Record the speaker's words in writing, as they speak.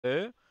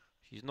her.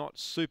 She's not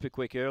super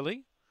quick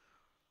early,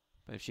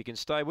 but if she can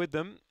stay with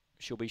them,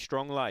 she'll be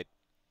strong late.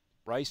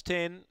 Race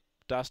 10,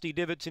 Dusty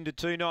Divots into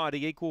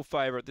 290, equal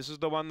favourite. This is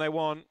the one they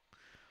want.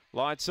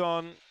 Lights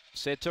on,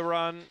 set to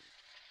run.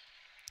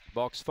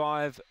 Box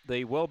 5,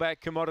 the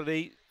Wellback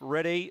Commodity,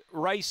 ready,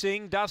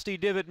 racing. Dusty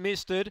Divot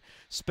missed it.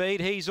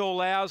 Speed, He's All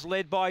Ours,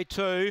 led by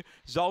 2.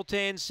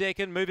 Zoltan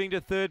second, moving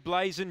to third,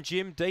 Blazin'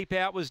 Jim. Deep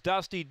out was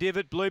Dusty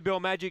Divot. Bluebell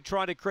Magic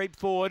trying to creep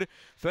forward.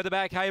 Further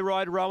back,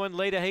 Hayride Rowan.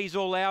 Leader, He's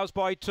All Ours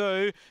by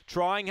 2.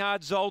 Trying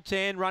hard,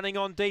 Zoltan. Running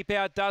on deep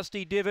out,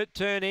 Dusty Divot.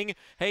 Turning,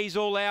 He's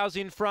All Ours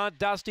in front.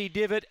 Dusty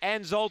Divot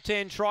and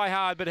Zoltan try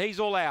hard, but He's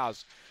All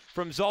Ours.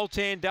 From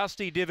Zoltan,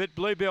 Dusty Divot.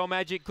 Bluebell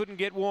Magic couldn't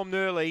get warmed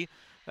early.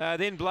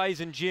 Then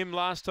Blazin' Jim,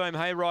 last time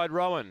Hayride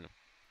Rowan.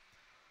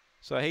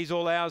 So He's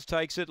All Ours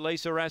takes it.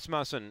 Lisa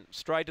Rasmussen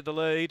straight to the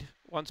lead.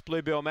 Once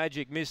Bluebell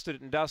Magic missed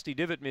it and Dusty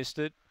Divot missed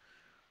it,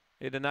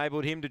 it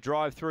enabled him to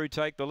drive through,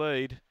 take the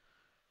lead,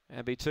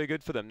 and be too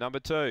good for them.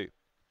 Number 2.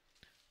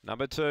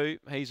 Number 2,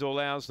 He's All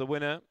Ours, the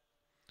winner.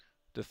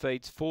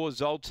 Defeats 4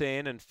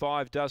 Zoltan and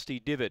 5 Dusty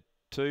Divot.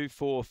 2,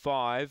 4,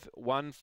 5, 1.